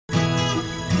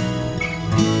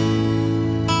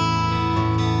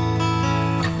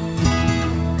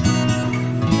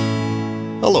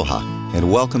Aloha,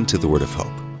 and welcome to the Word of Hope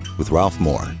with Ralph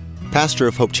Moore, pastor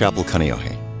of Hope Chapel,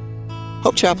 Kaneohe.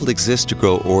 Hope Chapel exists to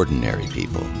grow ordinary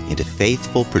people into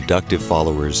faithful, productive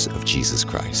followers of Jesus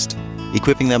Christ,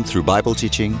 equipping them through Bible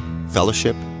teaching,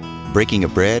 fellowship, breaking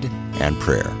of bread, and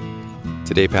prayer.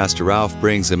 Today, Pastor Ralph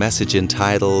brings a message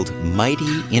entitled,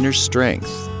 Mighty Inner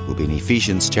Strength. We'll be in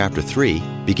Ephesians chapter 3,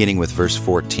 beginning with verse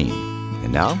 14.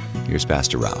 And now, here's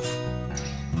Pastor Ralph.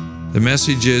 The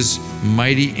message is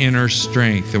Mighty Inner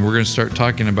Strength, and we're going to start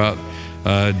talking about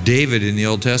David in the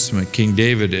Old Testament, King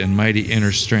David and mighty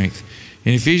inner strength.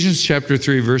 In Ephesians chapter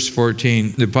 3, verse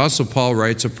 14, the Apostle Paul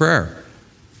writes a prayer.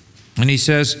 And he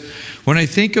says, when I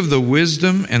think of the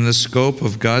wisdom and the scope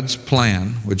of God's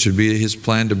plan, which would be his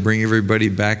plan to bring everybody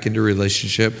back into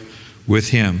relationship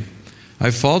with him,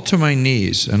 I fall to my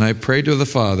knees and I pray to the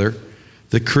Father,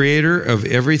 the creator of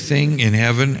everything in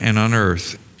heaven and on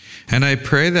earth. And I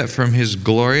pray that from his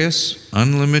glorious,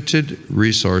 unlimited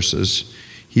resources,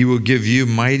 he will give you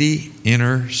mighty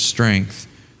inner strength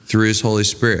through his Holy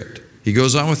Spirit. He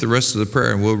goes on with the rest of the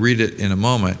prayer, and we'll read it in a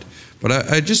moment.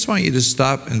 But I just want you to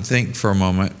stop and think for a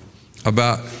moment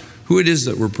about who it is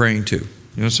that we're praying to.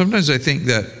 You know, sometimes I think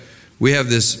that we have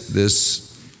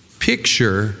this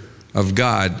picture of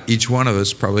God. Each one of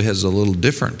us probably has a little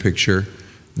different picture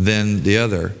than the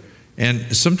other.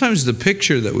 And sometimes the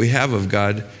picture that we have of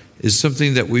God is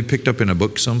something that we picked up in a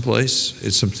book someplace.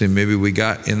 It's something maybe we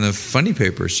got in the funny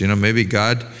papers. You know, maybe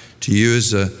God to you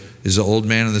is an old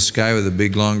man in the sky with a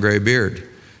big long gray beard.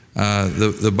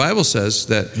 The Bible says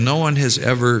that no one has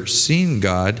ever seen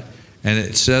God, and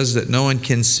it says that no one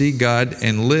can see God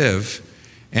and live.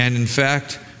 And in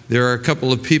fact, there are a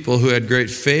couple of people who had great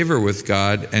favor with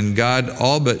God, and God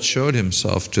all but showed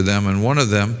himself to them. And one of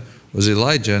them was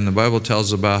Elijah, and the Bible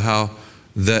tells about how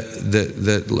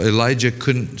that Elijah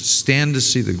couldn't stand to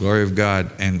see the glory of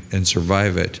God and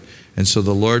survive it. And so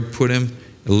the Lord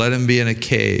let him be in a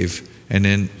cave. And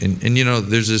you know,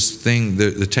 there's this thing,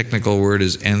 the technical word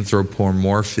is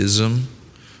anthropomorphism,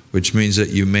 which means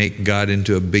that you make God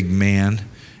into a big man.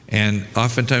 And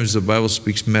oftentimes the Bible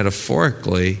speaks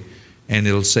metaphorically, and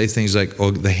it'll say things like,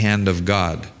 oh, the hand of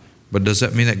God. But does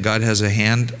that mean that God has a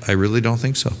hand? I really don't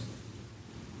think so.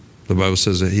 The Bible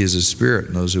says that he is a spirit,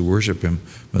 and those who worship him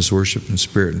must worship in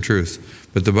spirit and truth.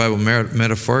 But the Bible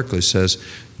metaphorically says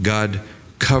God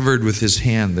covered with his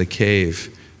hand the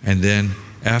cave, and then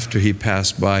after he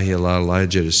passed by, he allowed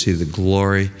Elijah to see the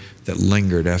glory that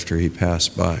lingered after he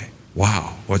passed by.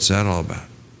 Wow, what's that all about?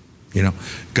 You know,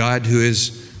 God who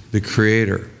is the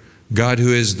creator, God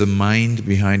who is the mind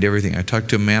behind everything. I talked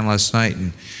to a man last night,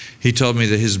 and he told me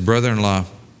that his brother-in-law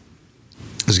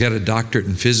has got a doctorate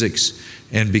in physics,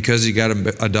 and because he got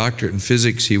a doctorate in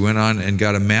physics, he went on and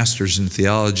got a master's in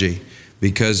theology,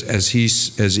 because as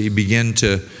he began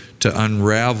to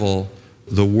unravel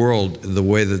the world the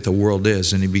way that the world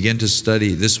is, and he began to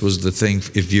study, this was the thing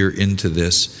if you're into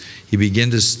this, he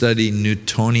began to study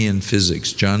Newtonian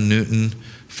physics. John Newton,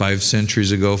 4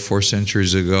 centuries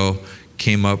ago,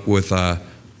 came up with a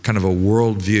kind of a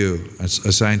worldview,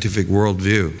 a scientific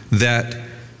worldview that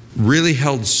really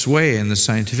held sway in the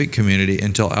scientific community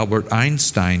until Albert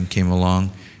Einstein came along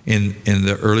in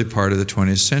the early part of the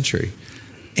 20th century.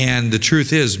 And the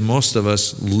truth is, most of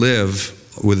us live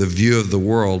with a view of the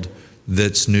world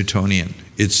that's Newtonian.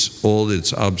 It's old,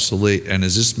 it's obsolete. And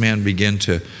as this man began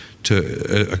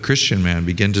a Christian man,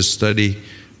 began to study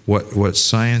what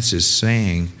science is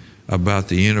saying about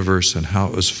the universe and how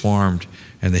it was formed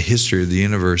and the history of the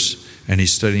universe, and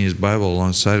he's studying his Bible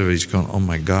alongside of it, he's going, oh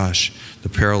my gosh, the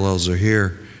parallels are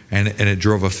here. And it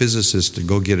drove a physicist to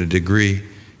go get a degree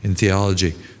in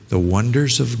theology. The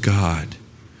wonders of God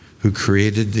who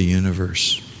created the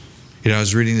universe. You know, I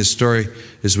was reading this story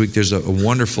this week. There's a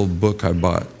wonderful book I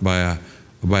bought by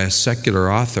a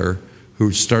secular author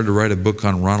who started to write a book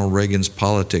on Ronald Reagan's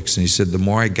politics. And he said, the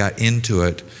more I got into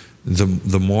it,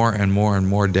 the more and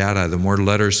more data, the more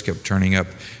letters kept turning up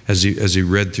as he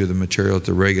read through the material at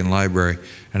the Reagan Library.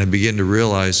 And I began to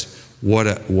realize what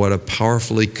a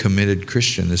powerfully committed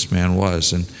Christian this man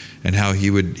was, and how he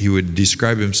would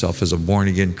describe himself as a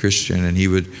born-again Christian, and he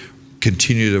would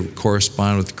continue to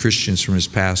correspond with Christians from his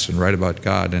past and write about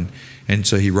God. And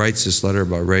so he writes this letter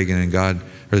about Reagan and God,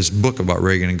 or this book about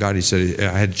Reagan and God. He said,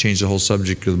 I had to change the whole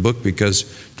subject of the book because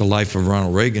the life of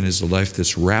Ronald Reagan is a life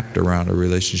that's wrapped around a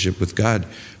relationship with God.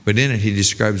 But in it, he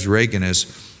describes Reagan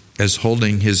as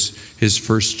holding his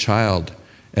first child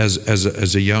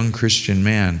as a young Christian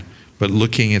man, but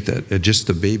looking at just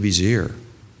the baby's ear,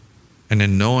 and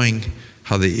then knowing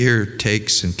how the ear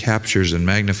takes and captures and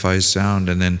magnifies sound,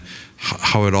 and then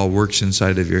how it all works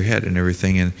inside of your head and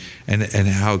everything, and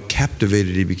how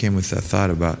captivated he became with that thought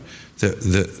about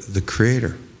the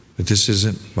Creator. That this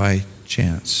isn't by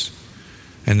chance.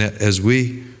 And that as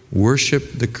we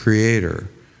worship the Creator,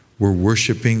 we're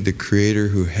worshiping the Creator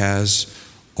who has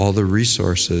all the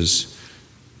resources.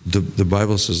 The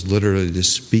Bible says literally to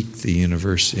speak the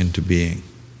universe into being.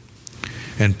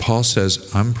 And Paul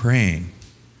says, I'm praying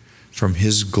from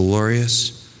His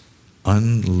glorious,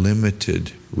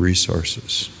 unlimited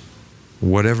resources.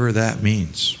 Whatever that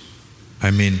means.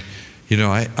 I mean,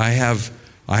 I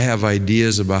have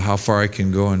ideas about how far I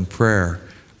can go in prayer,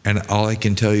 and all I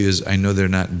can tell you is I know they're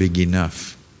not big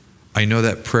enough. I know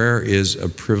that prayer is a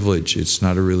privilege. It's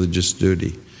not a religious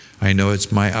duty. I know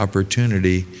it's my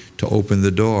opportunity to open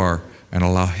the door and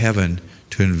allow heaven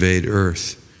to invade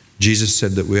earth. Jesus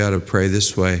said that we ought to pray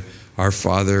this way: Our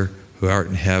Father who art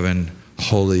in heaven,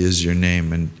 holy is your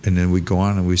name. And then we go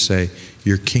on and we say,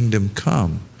 your kingdom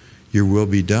come, your will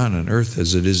be done on earth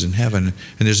as it is in heaven.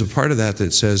 And there's a part of that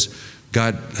that says,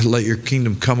 God, let your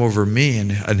kingdom come over me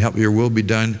and help your will be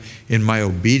done in my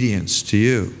obedience to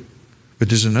you. But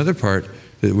there's another part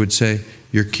that would say,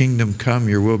 your kingdom come,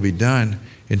 your will be done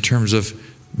in terms of,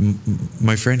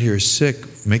 my friend here is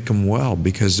sick, make him well,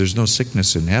 because there's no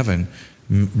sickness in heaven.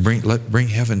 Bring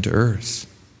heaven to earth.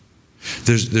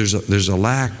 There's a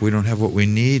lack. We don't have what we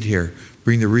need here.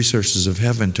 Bring the resources of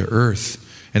heaven to earth.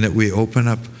 And that we open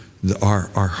up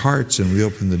our hearts and we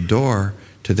open the door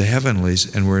to the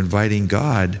heavenlies, and we're inviting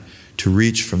God to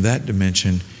reach from that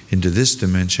dimension into this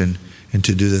dimension and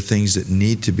to do the things that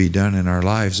need to be done in our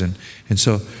lives. And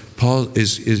so Paul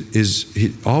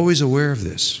is always aware of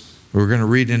this. We're going to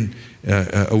read in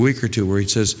a week or two where he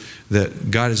says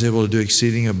that God is able to do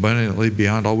exceeding abundantly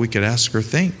beyond all we could ask or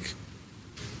think.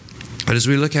 But as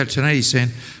we look at it tonight, he's saying,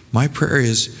 my prayer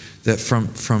is that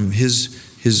from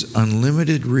his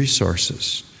unlimited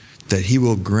resources, that he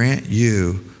will grant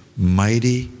you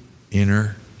mighty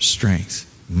inner strength.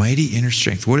 Mighty inner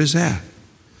strength. What is that?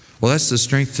 Well, that's the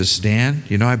strength to stand.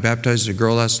 I baptized a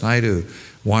girl last night who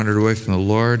wandered away from the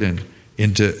Lord and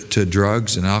into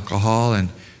drugs and alcohol, and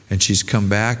she's come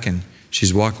back and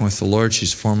she's walking with the Lord.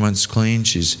 She's 4 months clean.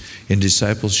 She's in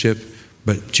discipleship.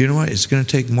 But do you know what? It's going to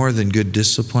take more than good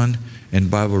discipline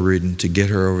and Bible reading to get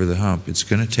her over the hump. It's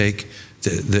going to take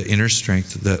the inner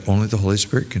strength that only the Holy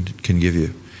Spirit can give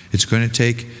you. It's going to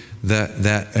take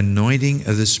that anointing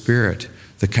of the Spirit,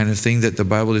 the kind of thing that the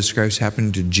Bible describes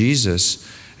happening to Jesus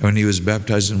when he was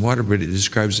baptized in water, but it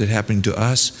describes it happening to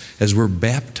us as we're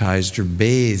baptized or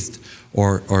bathed,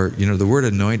 or the word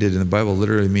anointed in the Bible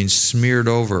literally means smeared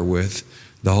over with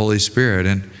the Holy Spirit.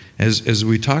 And as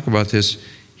we talk about this,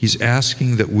 he's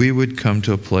asking that we would come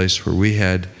to a place where we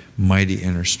had mighty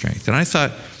inner strength. And I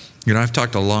thought, I've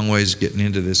talked a long ways getting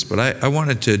into this, but I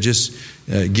wanted to just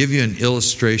give you an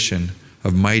illustration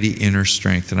of mighty inner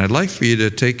strength. And I'd like for you to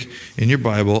take in your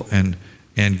Bible and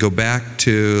go back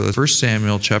to 1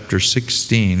 Samuel chapter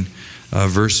 16,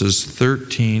 verses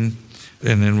 13,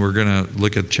 and then we're going to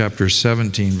look at chapter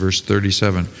 17, verse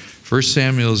 37. 1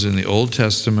 Samuel is in the Old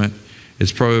Testament.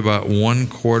 It's probably about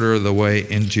 1/4 of the way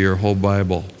into your whole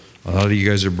Bible. A lot of you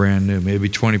guys are brand new, maybe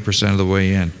 20% of the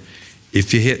way in.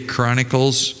 If you hit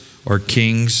Chronicles or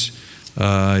Kings,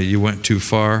 you went too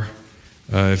far.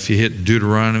 If you hit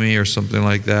Deuteronomy or something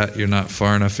like that, you're not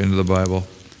far enough into the Bible.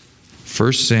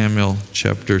 1 Samuel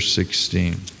chapter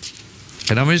 16.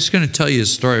 And I'm just going to tell you a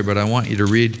story, but I want you to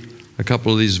read a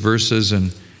couple of these verses,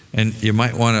 and you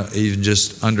might want to even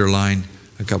just underline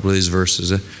a couple of these verses.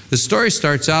 The story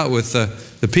starts out with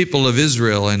the people of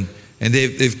Israel, and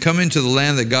they've come into the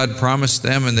land that God promised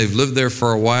them, and they've lived there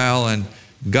for a while, and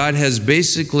God has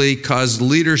basically caused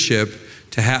leadership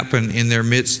to happen in their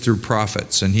midst through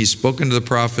prophets. And he's spoken to the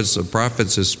prophets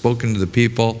have spoken to the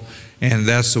people, and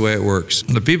that's the way it works.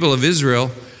 The people of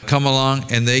Israel come along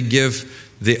and they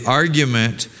give the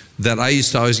argument that I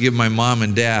used to always give my mom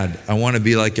and dad. I want to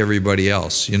be like everybody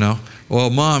else, Well,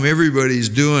 Mom, everybody's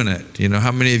doing it.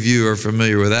 How many of you are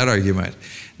familiar with that argument?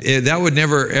 That would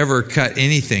never, ever cut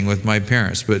anything with my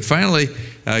parents. But finally,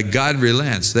 God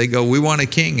relents. They go, we want a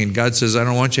king. And God says, I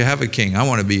don't want you to have a king. I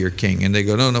want to be your king. And they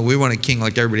go, no, we want a king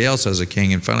like everybody else has a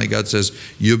king. And finally, God says,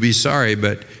 you'll be sorry,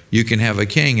 but you can have a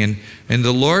king. And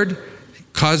the Lord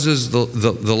causes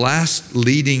the last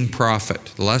leading prophet,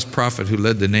 the last prophet who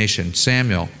led the nation,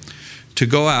 Samuel, to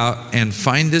go out and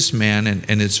find this man. And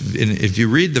if you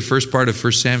read the first part of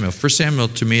 1 Samuel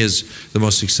to me is the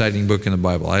most exciting book in the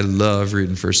Bible. I love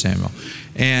reading 1 Samuel.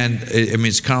 And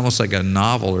it's kind of almost like a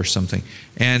novel or something.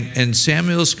 And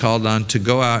Samuel's called on to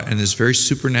go out in this very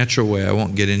supernatural way. I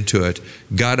won't get into it.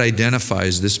 God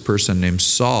identifies this person named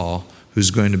Saul, who's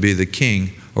going to be the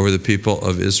king over the people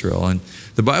of Israel. And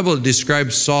the Bible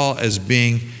describes Saul as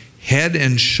being head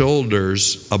and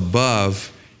shoulders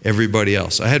above everybody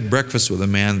else. I had breakfast with a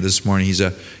man this morning. He's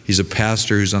a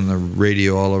pastor who's on the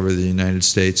radio all over the United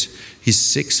States. He's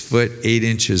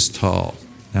 6'8" tall.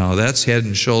 Now that's head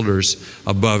and shoulders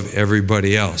above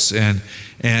everybody else. And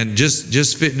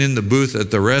just fitting in the booth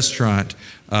at the restaurant,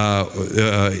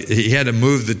 he had to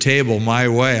move the table my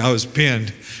way. I was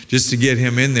pinned just to get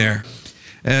him in there.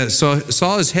 So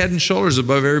Saul is head and shoulders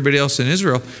above everybody else in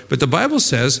Israel. But the Bible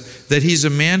says that he's a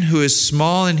man who is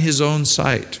small in his own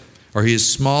sight, or he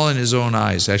is small in his own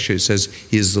eyes. Actually, it says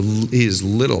he is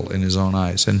little in his own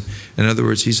eyes. And in other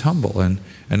words, he's humble. And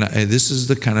this is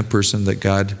the kind of person that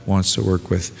God wants to work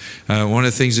with. One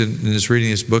of the things in this reading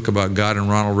this book about God and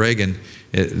Ronald Reagan,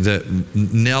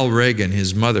 Nell Reagan,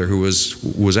 his mother, who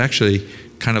was actually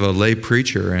kind of a lay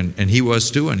preacher, and he was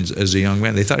too as a young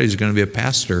man. They thought he was going to be a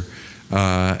pastor.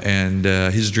 And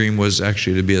his dream was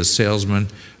actually to be a salesman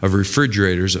of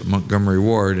refrigerators at Montgomery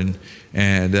Ward, and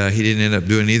he didn't end up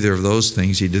doing either of those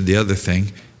things. He did the other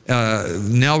thing.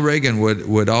 Nell Reagan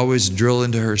would always drill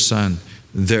into her son,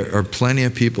 there are plenty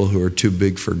of people who are too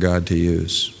big for God to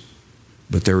use,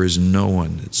 but there is no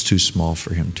one that's too small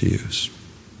for him to use.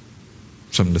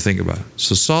 Something to think about.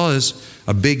 So Saul is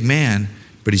a big man,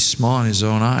 but he's small in his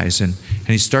own eyes. And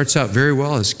he starts out very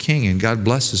well as king, and God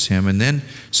blesses him. And then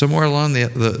somewhere along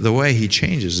the way, he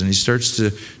changes, and he starts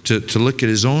to look at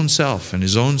his own self and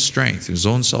his own strength, his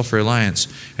own self-reliance,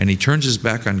 and he turns his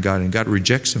back on God, and God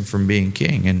rejects him from being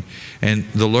king. And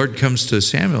the Lord comes to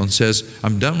Samuel and says,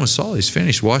 I'm done with Saul. He's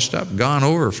finished, washed up, gone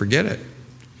over, forget it.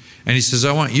 And he says,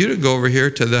 I want you to go over here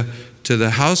to the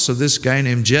house of this guy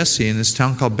named Jesse in this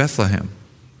town called Bethlehem.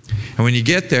 And when you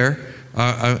get there,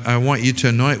 I want you to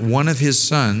anoint one of his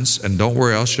sons, and don't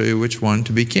worry, I'll show you which one,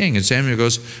 to be king. And Samuel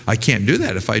goes, I can't do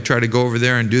that. If I try to go over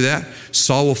there and do that,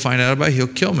 Saul will find out about it. He'll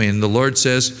kill me. And the Lord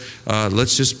says,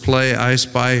 let's just play I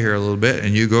Spy here a little bit,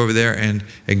 and you go over there and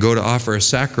go to offer a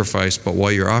sacrifice. But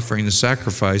while you're offering the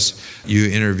sacrifice, you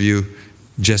interview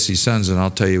Jesse's sons, and I'll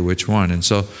tell you which one. And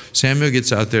so Samuel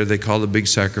gets out there. They call the big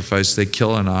sacrifice. They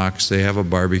kill an ox. They have a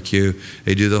barbecue.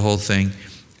 They do the whole thing.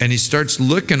 And he starts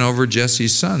looking over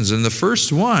Jesse's sons. And the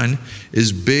first one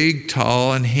is big,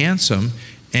 tall, and handsome,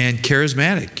 and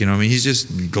charismatic. He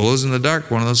just glows in the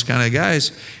dark, one of those kind of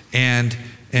guys. And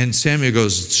Samuel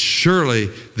goes, surely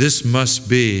this must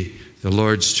be the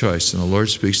Lord's choice. And the Lord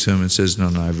speaks to him and says,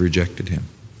 no, I've rejected him.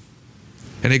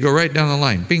 And they go right down the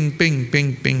line. Bing, bing,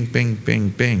 bing, bing, bing, bing,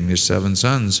 bing. There's 7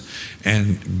 sons.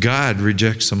 And God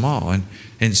rejects them all.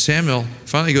 And Samuel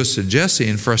finally goes to Jesse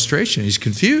in frustration. He's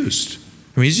confused.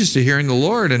 He's used to hearing the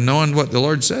Lord and knowing what the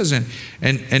Lord says. And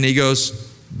he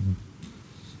goes,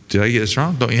 did I get this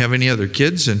wrong? Don't you have any other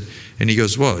kids? And he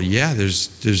goes, well, yeah,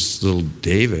 there's little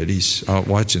David. He's out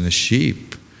watching the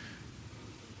sheep.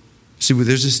 See,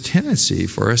 there's this tendency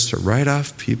for us to write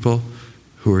off people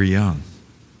who are young.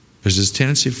 There's this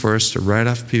tendency for us to write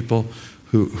off people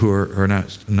who are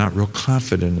not real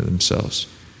confident in themselves.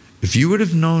 If you would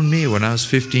have known me when I was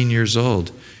 15 years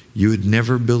old, you would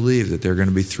never believe that there are going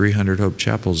to be 300 Hope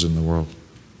Chapels in the world.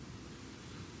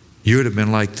 You would have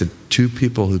been like the 2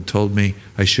 people who told me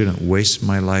I shouldn't waste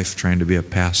my life trying to be a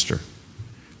pastor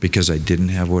because I didn't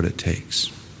have what it takes.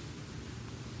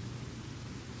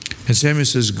 And Samuel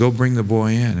says, go bring the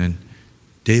boy in. And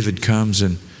David comes,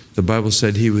 and the Bible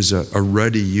said he was a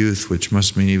ruddy youth, which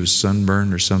must mean he was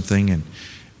sunburned or something, and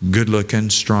good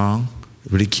looking, strong,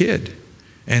 but a kid.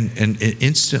 And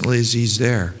instantly as he's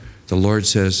there, the Lord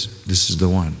says, this is the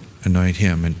one, anoint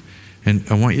him. And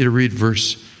I want you to read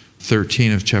verse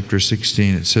 13 of chapter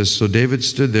 16. It says, so David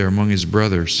stood there among his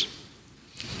brothers.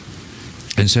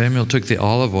 And Samuel took the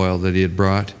olive oil that he had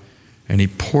brought, and he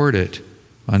poured it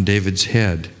on David's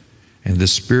head. And the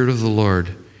Spirit of the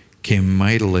Lord came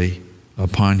mightily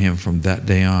upon him from that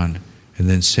day on. And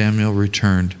then Samuel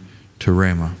returned to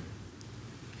Ramah.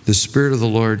 The Spirit of the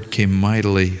Lord came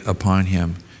mightily upon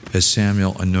him as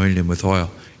Samuel anointed him with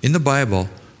oil. In the Bible,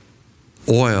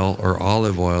 oil or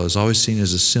olive oil is always seen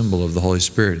as a symbol of the Holy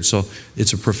Spirit. And so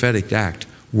it's a prophetic act.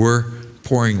 We're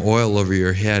pouring oil over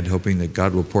your head, hoping that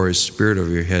God will pour His Spirit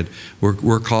over your head.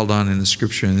 We're called on in the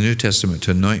Scripture in the New Testament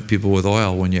to anoint people with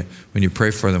oil when you pray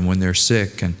for them when they're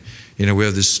sick. And we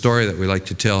have this story that we like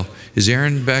to tell. Is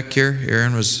Aaron back here?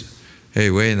 Aaron was,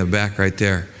 way in the back right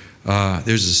there.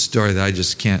 There's a story that I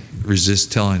just can't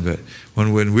resist telling. But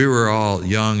when we were all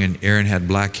young and Aaron had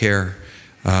black hair,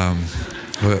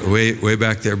 way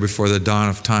back there before the dawn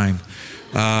of time.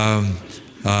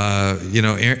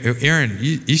 Aaron,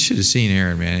 you should have seen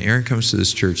Aaron, man. Aaron comes to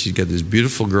this church. He's got this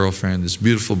beautiful girlfriend, this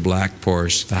beautiful black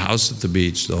Porsche, the house at the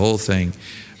beach, the whole thing,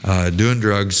 doing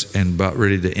drugs and about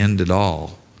ready to end it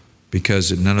all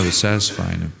because none of it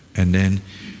satisfying him. And then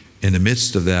in the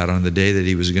midst of that, on the day that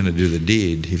he was going to do the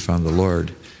deed, he found the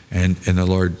Lord. And the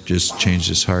Lord just changed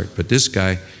his heart. But this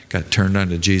guy got turned on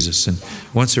to Jesus. And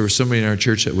once there was somebody in our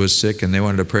church that was sick, and they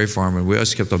wanted to pray for him, and we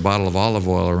always kept a bottle of olive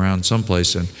oil around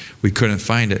someplace, and we couldn't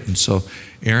find it. And so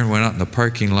Aaron went out in the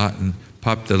parking lot and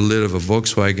popped the lid of a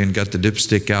Volkswagen, got the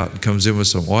dipstick out, and comes in with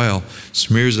some oil,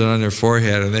 smears it on their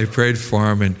forehead, and they prayed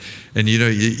for him. And you know,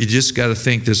 you just got to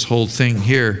think this whole thing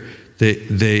here,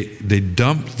 they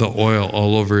dumped the oil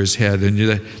all over his head, and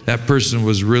that person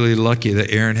was really lucky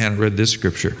that Aaron hadn't read this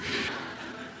scripture.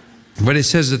 But it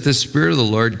says that the Spirit of the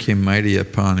Lord came mighty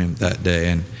upon him that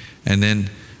day, and then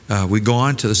we go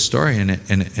on to the story, and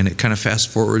it kind of fast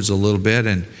forwards a little bit,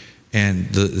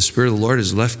 and the Spirit of the Lord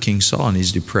has left King Saul, and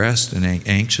he's depressed and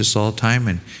anxious all the time,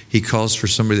 and he calls for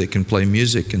somebody that can play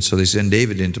music. And so they send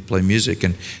David in to play music,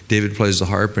 and David plays the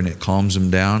harp, and it calms him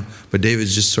down. But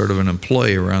David's just sort of an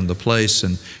employee around the place,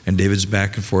 and David's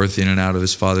back and forth in and out of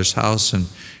his father's house.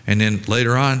 And then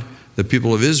later on, the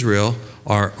people of Israel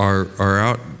are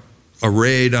out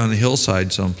arrayed on the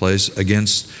hillside someplace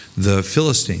against the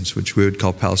Philistines, which we would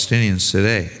call Palestinians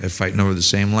today. They're fighting over the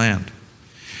same land.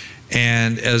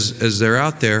 And as they're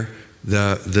out there,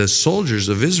 the soldiers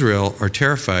of Israel are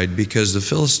terrified because the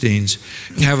Philistines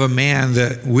have a man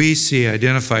that we see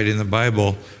identified in the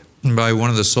Bible by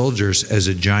one of the soldiers as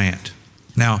a giant.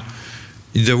 Now,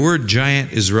 the word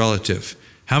giant is relative.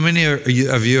 How many of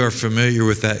you are familiar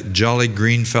with that jolly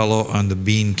green fellow on the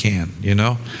bean can, you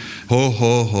know? Ho,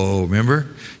 ho, ho, remember?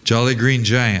 Jolly green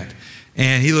giant.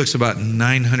 And he looks about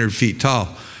 900 feet tall.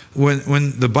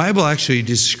 When the Bible actually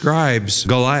describes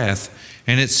Goliath,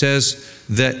 and it says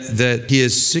that he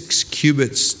is 6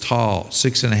 cubits tall,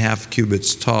 6.5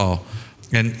 cubits tall,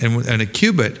 and a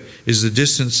cubit is the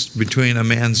distance between a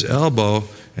man's elbow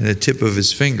and the tip of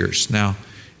his fingers. Now,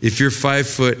 if you're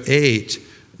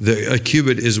 5'8", a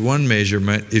cubit is one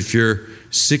measurement. If you're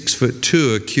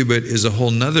 6'2", a cubit is a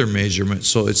whole nother measurement.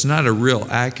 So it's not a real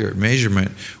accurate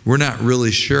measurement. We're not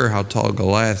really sure how tall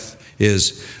Goliath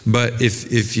is. But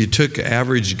if you took an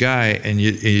average guy and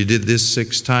you did this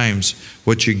 6 times,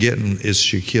 what you're getting is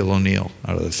Shaquille O'Neal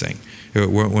out of the thing.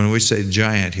 When we say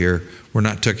giant here, we're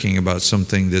not talking about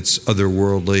something that's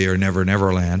otherworldly or Never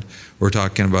Neverland. We're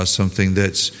talking about something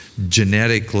that's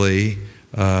genetically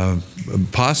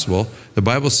possible. The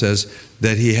Bible says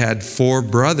that he had 4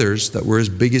 brothers that were as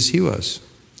big as he was.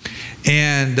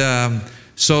 And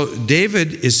so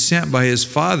David is sent by his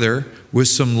father with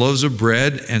some loaves of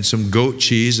bread and some goat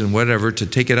cheese and whatever to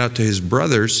take it out to his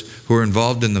brothers who are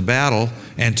involved in the battle,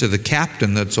 and to the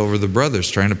captain that's over the brothers,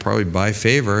 trying to probably buy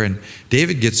favor. And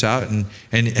David gets out and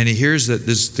he hears that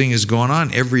this thing is going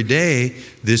on. Every day,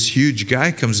 this huge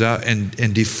guy comes out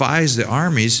and defies the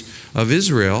armies of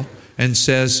Israel and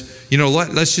says, you know,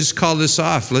 let's just call this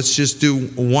off. Let's just do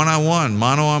one-on-one,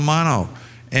 mano-a-mano.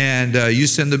 And you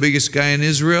send the biggest guy in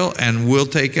Israel, and we'll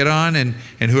take it on, and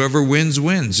whoever wins,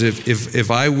 wins. If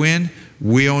I win,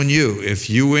 we own you. If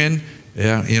you win,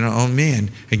 own me.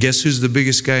 And guess who's the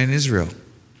biggest guy in Israel?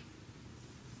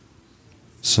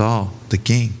 Saul, the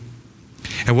king.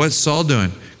 And what's Saul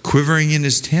doing? Quivering in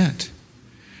his tent.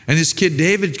 And this kid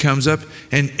David comes up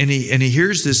and he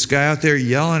hears this guy out there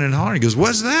yelling and hollering. He goes,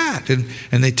 "What's that?"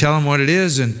 And they tell him what it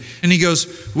is. And he goes,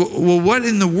 well, what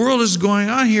in the world is going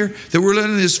on here that we're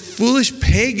letting this foolish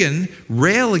pagan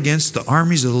rail against the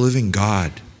armies of the living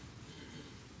God?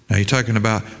 Now you're talking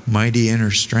about mighty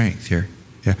inner strength here.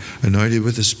 Yeah, anointed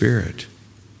with the Spirit.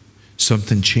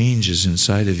 Something changes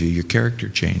inside of you. Your character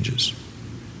changes.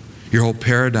 Your whole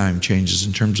paradigm changes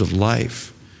in terms of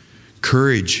life.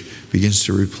 Courage begins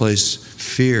to replace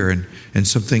fear, and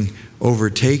something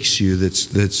overtakes you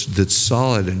that's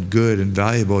solid and good and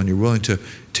valuable, and you're willing to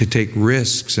take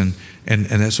risks, and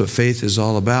that's what faith is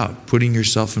all about. Putting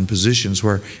yourself in positions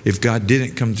where if God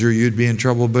didn't come through, you'd be in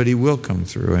trouble, but He will come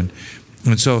through.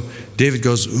 And so David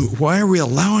goes, "Why are we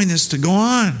allowing this to go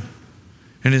on?"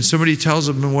 And then somebody tells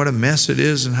them what a mess it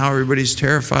is and how everybody's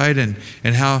terrified, and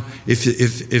how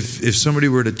if somebody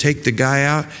were to take the guy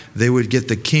out, they would get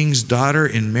the king's daughter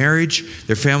in marriage.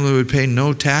 Their family would pay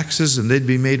no taxes and they'd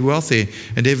be made wealthy.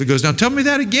 And David goes, "Now tell me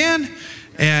that again."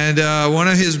 And one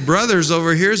of his brothers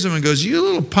overhears him and goes, "You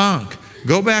little punk,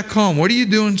 go back home. What are you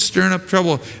doing stirring up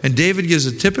trouble?" And David gives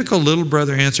a typical little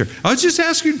brother answer. "I was just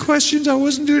asking questions. I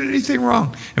wasn't doing anything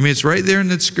wrong." I mean, it's right there in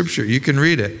the scripture. You can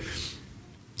read it.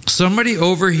 Somebody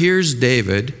overhears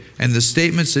David and the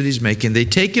statements that he's making. They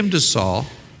take him to Saul,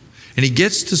 and he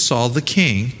gets to Saul, the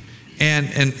king, and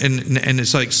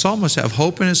it's like Saul must have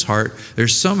hope in his heart.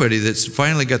 There's somebody that's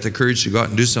finally got the courage to go out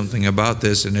and do something about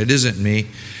this, and it isn't me.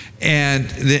 And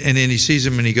then he sees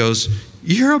him and he goes,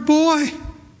 "You're a boy."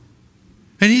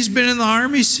 And he's been in the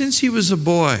army since he was a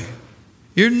boy.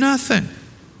 You're nothing.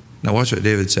 Now watch what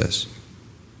David says.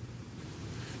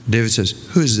 David says,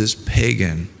 who is this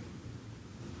pagan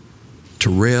to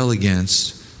rail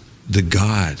against the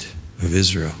God of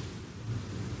Israel?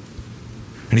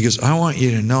 And he goes, I want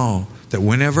you to know that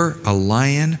whenever a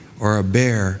lion or a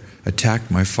bear attacked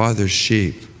my father's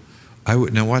sheep, I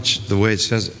would, now watch the way it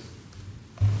says it.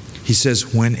 He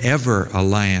says, whenever a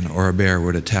lion or a bear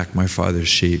would attack my father's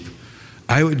sheep,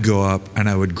 I would go up and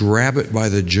I would grab it by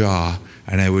the jaw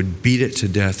and I would beat it to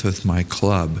death with my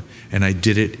club. And I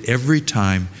did it every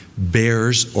time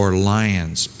bears or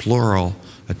lions, plural,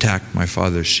 attacked my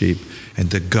father's sheep. And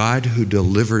the God who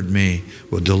delivered me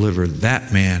will deliver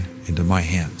that man into my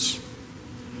hands.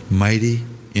 Mighty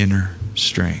inner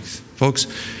strength. Folks,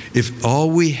 if all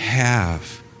we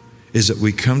have is that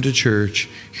we come to church,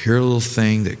 hear a little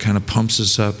thing that kind of pumps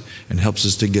us up and helps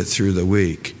us to get through the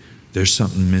week, there's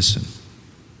something missing.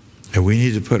 And we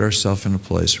need to put ourselves in a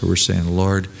place where we're saying,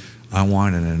 Lord, I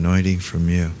want an anointing from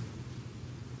you.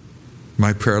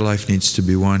 My prayer life needs to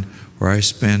be one where I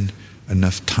spend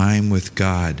enough time with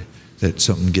God that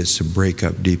something gets to break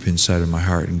up deep inside of my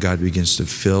heart and God begins to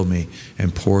fill me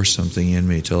and pour something in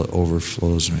me till it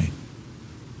overflows me.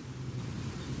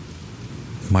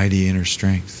 Mighty inner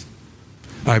strength.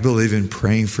 I believe in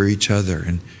praying for each other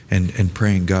and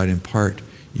praying, God, impart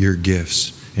your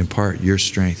gifts, impart your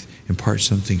strength, impart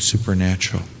something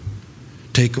supernatural.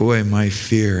 Take away my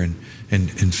fear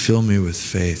and fill me with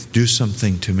faith. Do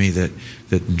something to me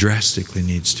that drastically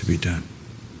needs to be done.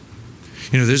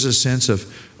 You know, there's a sense of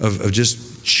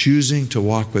just choosing to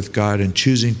walk with God and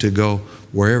choosing to go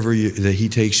wherever that he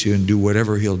takes you and do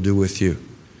whatever he'll do with you.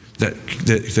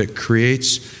 That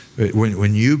creates,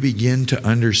 when you begin to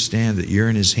understand that you're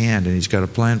in his hand and he's got a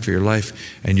plan for your life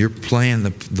and you're playing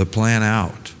the plan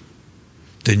out,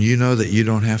 then you know that you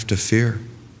don't have to fear.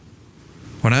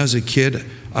 When I was a kid,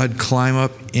 I'd climb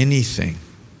up anything.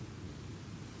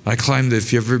 I climbed,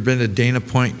 if you've ever been to Dana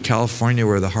Point, California,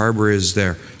 where the harbor is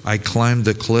there, I climbed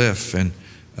the cliff and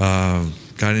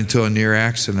got into a near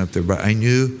accident up there. But I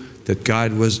knew that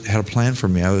God had a plan for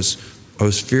me. I was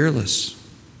fearless.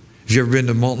 If you've ever been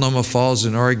to Multnomah Falls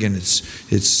in Oregon, it's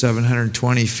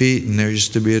 720 feet, and there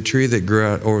used to be a tree that grew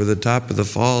out over the top of the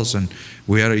falls, and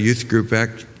we had a youth group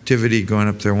activity going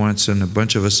up there once, and a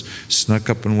bunch of us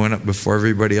snuck up and went up before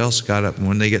everybody else got up. And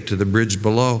when they get to the bridge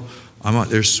below, I'm out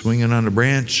there swinging on a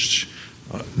branch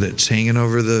that's hanging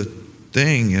over the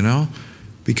thing, you know,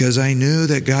 because I knew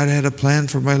that God had a plan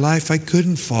for my life. I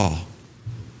couldn't fall.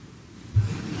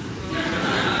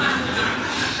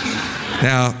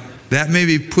 Now, that may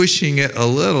be pushing it a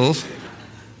little,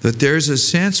 but there's a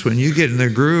sense when you get in the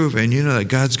groove and you know that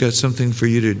God's got something for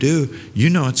you to do, you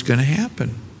know it's going to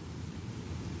happen.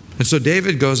 And so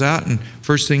David goes out, and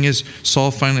first thing is Saul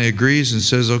finally agrees and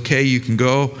says, okay, you can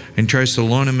go, and tries to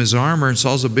loan him his armor. And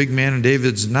Saul's a big man and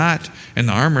David's not, and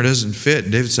the armor doesn't fit.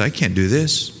 And David says, I can't do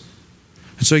this.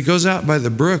 And so he goes out by the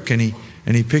brook and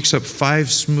he picks up 5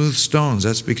 smooth stones.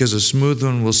 That's because a smooth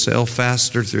one will sail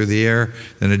faster through the air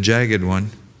than a jagged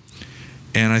one.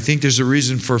 And I think there's a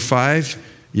reason for 5.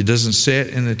 It doesn't say it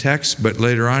in the text, but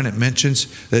later on it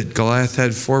mentions that Goliath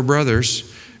had 4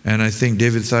 brothers. And I think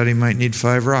David thought he might need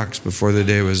 5 rocks before the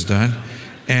day was done.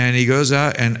 And he goes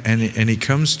out and he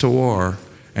comes to war,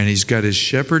 and he's got his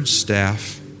shepherd's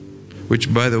staff,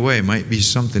 which, by the way, might be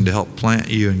something to help plant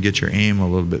you and get your aim a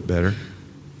little bit better.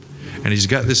 And he's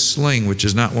got this sling, which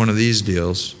is not one of these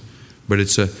deals, but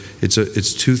it's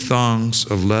 2 thongs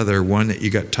of leather, one that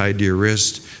you got tied to your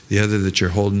wrist, the other that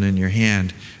you're holding in your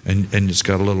hand, and it's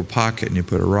got a little pocket, and you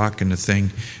put a rock in the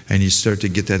thing, and you start to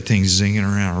get that thing zinging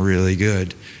around really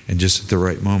good, and just at the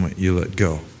right moment, you let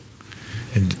go.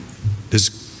 And this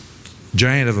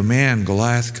giant of a man,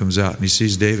 Goliath, comes out, and he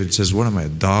sees David and says, what am I, a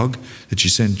dog, that you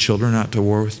send children out to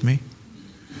war with me?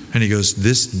 And he goes,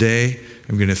 this day,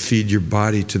 I'm going to feed your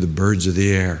body to the birds of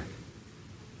the air.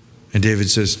 And David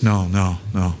says, no.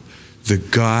 The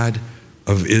God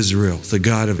of Israel, the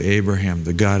God of Abraham,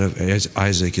 the God of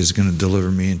Isaac is going to deliver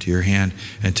me into your hand.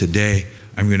 And today,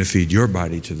 I'm going to feed your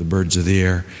body to the birds of the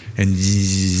air. And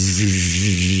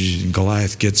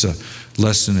Goliath gets a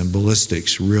lesson in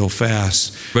ballistics real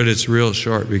fast. But it's real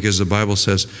short because the Bible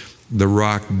says the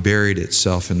rock buried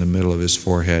itself in the middle of his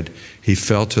forehead. He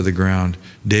fell to the ground.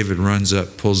 David runs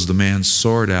up, pulls the man's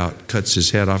sword out, cuts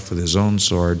his head off with his own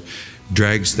sword,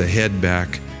 drags the head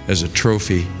back as a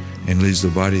trophy, and leaves the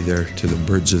body there to the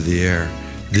birds of the air.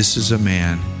 This is a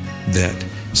man that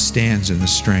stands in the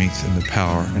strength and the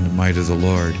power and the might of the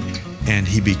Lord. And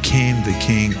he became the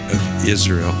king of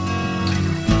Israel.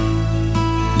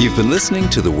 You've been listening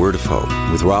to The Word of Hope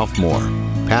with Ralph Moore,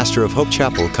 pastor of Hope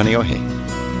Chapel, Kaneohe.